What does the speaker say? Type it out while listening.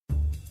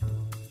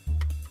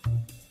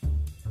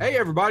Hey,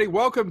 everybody.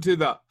 Welcome to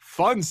the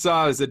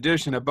fun-size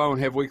edition of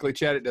Bonehead Weekly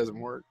Chat. It doesn't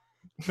work.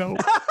 Nope.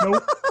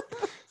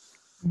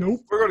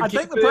 We're gonna I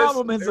think the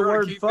problem is the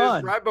word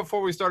fun. Right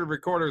before we started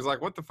recording, it was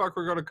like, what the fuck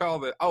we're going to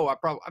call it? Oh, I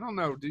don't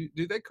know.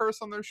 Do they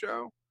curse on their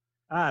show?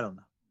 I don't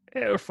know.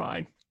 Yeah, we're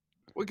fine.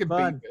 We can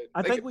Fun. beat it.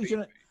 I think we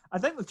should. I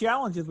think the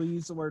challenge is we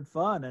use the word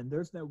fun, and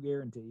there's no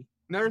guarantee.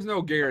 There's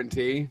no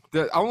guarantee.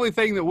 The only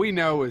thing that we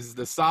know is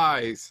the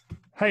size.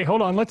 Hey,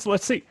 hold on. Let's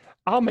see.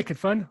 I'll make it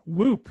fun.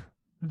 Whoop.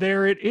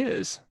 There it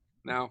is.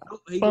 Now,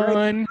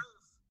 Fun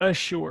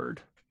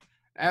assured.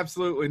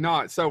 absolutely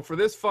not. So for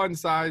this fun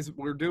size,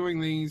 we're doing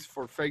these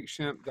for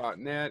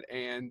fakeshimp.net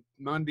and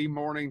Monday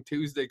morning,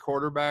 Tuesday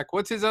quarterback.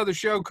 What's his other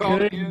show called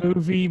Good again?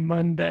 movie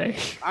Monday.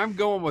 I'm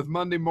going with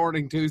Monday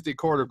morning, Tuesday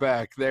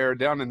quarterback there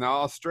down in the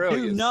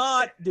Australia.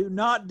 Do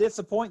not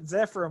disappoint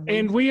Zephyr.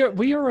 And we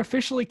are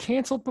officially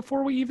canceled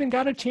before we even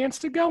got a chance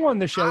to go on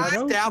the show.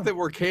 I doubt that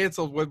we're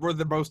canceled. We're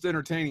the most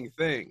entertaining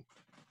thing.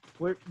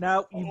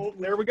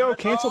 There we go.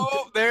 Canceled.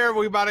 Oh, there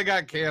we might have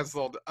got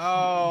canceled.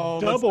 Oh,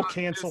 Double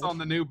canceled on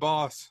the new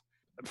boss.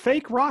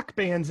 Fake rock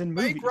bands and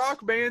movies. Fake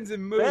rock bands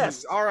and movies.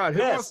 Best. All right, who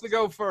Best. wants to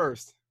go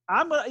first?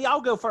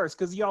 I'll go first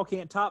because y'all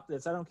can't top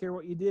this. I don't care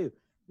what you do.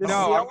 This No,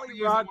 is I the want to only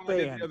use rock the one I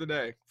did band. the other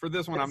day. For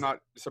this one, I'm not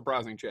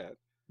surprising Chad.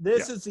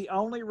 This is the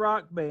only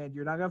rock band.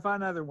 You're not going to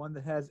find another one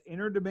that has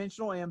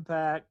interdimensional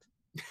impact.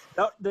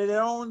 They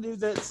don't do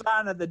that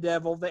sign of the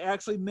devil. They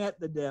actually met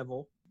the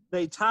devil.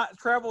 They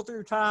travel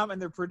through time,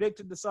 and they're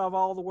predicted to solve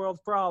all the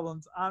world's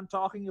problems. I'm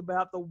talking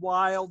about the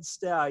Wild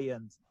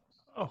Stallions.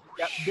 Oh,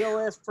 You got Bill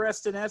S.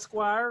 Preston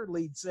Esquire,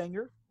 lead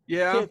singer.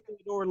 Yeah, Kid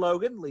Theodore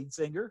Logan, lead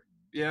singer.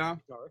 yeah.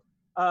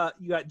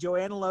 You got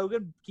Joanna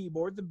Logan,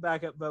 keyboards and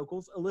backup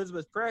vocals.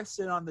 Elizabeth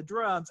Preston on the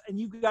drums. And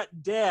you've got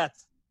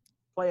Death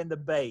playing the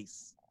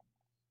bass.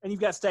 And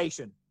you've got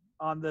Station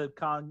on the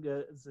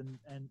congas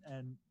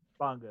and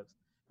bongos.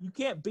 You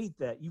can't beat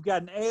that. You've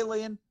got an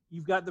alien.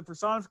 You've got the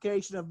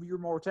personification of your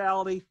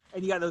mortality,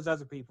 and you got those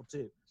other people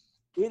too.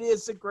 It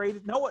is the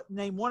greatest.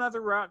 Name one other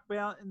rock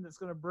band that's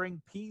going to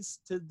bring peace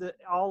to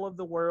all of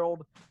the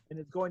world, and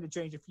it's going to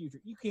change the future.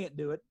 You can't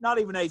do it. Not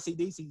even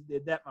AC/DC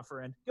did that, my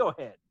friend. Go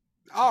ahead.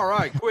 All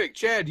right, quick.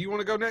 Chad, do you want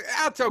to go next?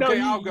 That's okay.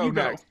 No, I'll go you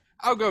go. next.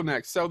 I'll go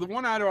next. So the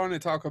one I want to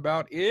talk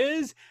about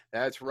is,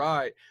 that's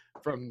right,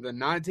 from the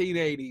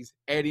 1980s,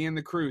 Eddie and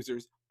the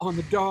Cruisers, On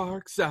the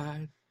Dark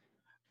Side.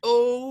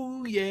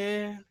 Oh,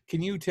 yeah.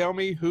 Can you tell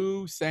me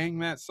who sang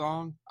that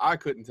song? I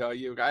couldn't tell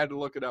you. I had to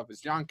look it up. It's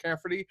John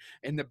Cafferty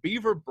and the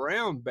Beaver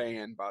Brown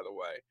Band, by the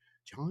way.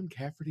 John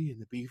Cafferty and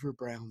the Beaver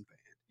Brown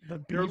Band.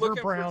 the You're Beaver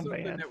looking Brown for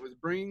something Band. that was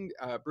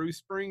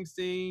Bruce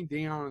Springsteen,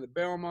 Dion and the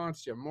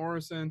Belmonts, Jim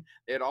Morrison.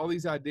 They had all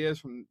these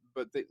ideas,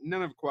 but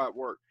none of it quite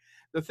worked.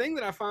 The thing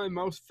that I find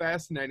most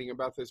fascinating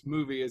about this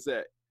movie is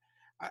that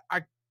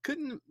I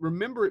couldn't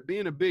remember it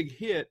being a big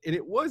hit, and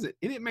it wasn't.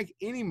 It didn't make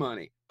any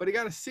money, but it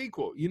got a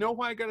sequel. You know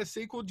why it got a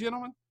sequel,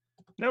 gentlemen?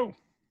 No.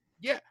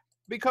 Yeah,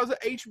 because of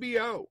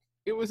HBO.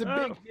 It was a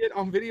big hit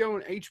on video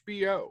and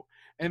HBO.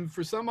 And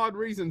for some odd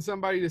reason,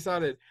 somebody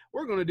decided,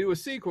 we're going to do a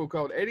sequel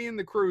called Eddie and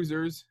the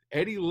Cruisers,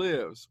 Eddie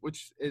Lives,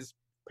 which is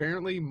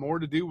apparently more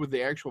to do with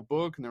the actual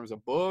book. And there was a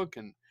book,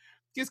 and it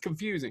gets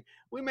confusing.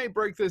 We may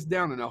break this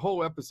down in a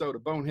whole episode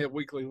of Bonehead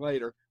Weekly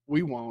later.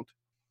 We won't.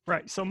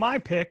 Right. So my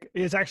pick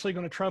is actually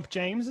going to trump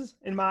James's,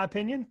 in my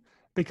opinion,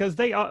 because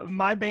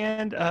my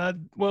band,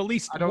 well, at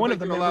least I don't one think of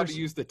the you're allowed members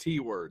to use the T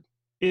word.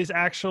 is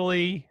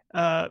actually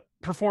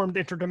performed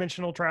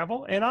interdimensional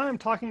travel, and I am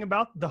talking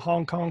about the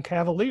Hong Kong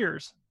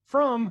Cavaliers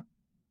from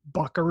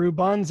Buckaroo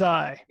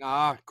Banzai,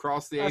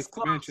 Cross the That's eighth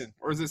close. dimension.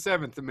 Or is it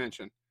seventh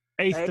dimension?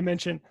 eighth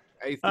dimension.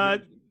 Eighth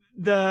dimension.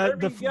 There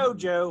you go,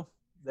 Joe.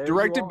 There you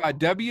Directed are. by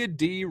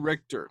W.D.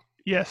 Richter.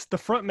 Yes, the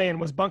front man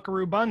was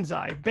Buckaroo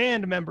Banzai.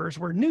 Band members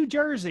were New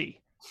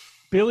Jersey,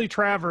 Billy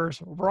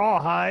Travers,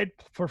 Rawhide,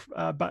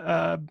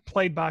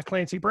 played by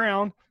Clancy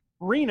Brown,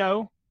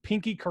 Reno,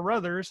 Pinky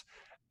Carruthers,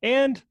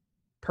 and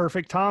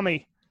Perfect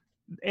Tommy.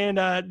 And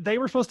they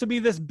were supposed to be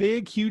this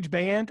big, huge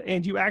band,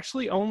 and you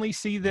actually only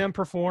see them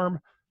perform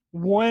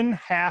one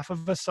half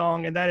of a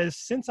song, and that is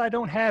Since I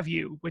Don't Have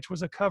You, which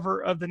was a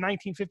cover of the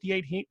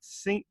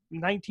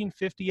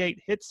 1958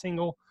 hit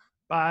single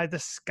by the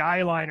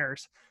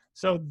Skyliners.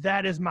 So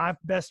that is my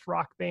best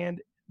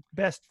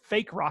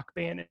fake rock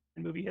band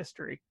in movie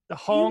history. The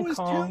Hong He was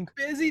Kong. too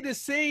busy to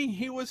sing.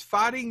 He was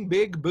fighting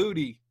Big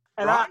Booty.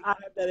 And right? I have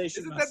that issue.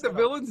 Isn't that the myself.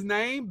 villain's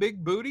name,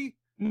 Big Booty?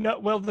 No,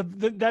 well,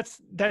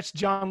 that's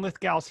John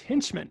Lithgow's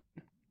henchman,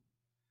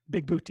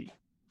 Big Booty.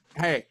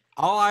 Hey,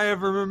 all I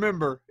ever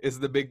remember is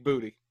the Big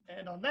Booty.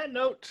 And on that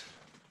note,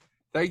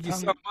 Thank you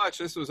so much.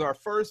 This was our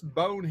first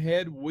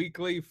Bonehead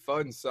Weekly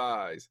Fun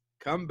Size.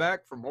 Come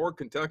back for more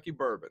Kentucky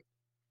bourbon.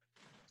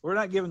 We're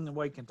not giving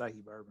away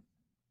Kentucky bourbon.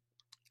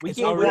 It's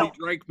can't- already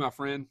drank, my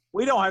friend.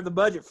 We don't have the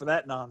budget for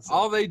that nonsense.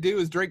 All they do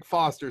is drink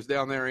Foster's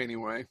down there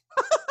anyway.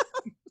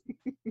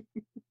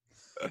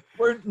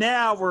 We're canceled.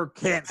 Now we're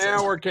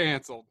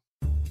canceled.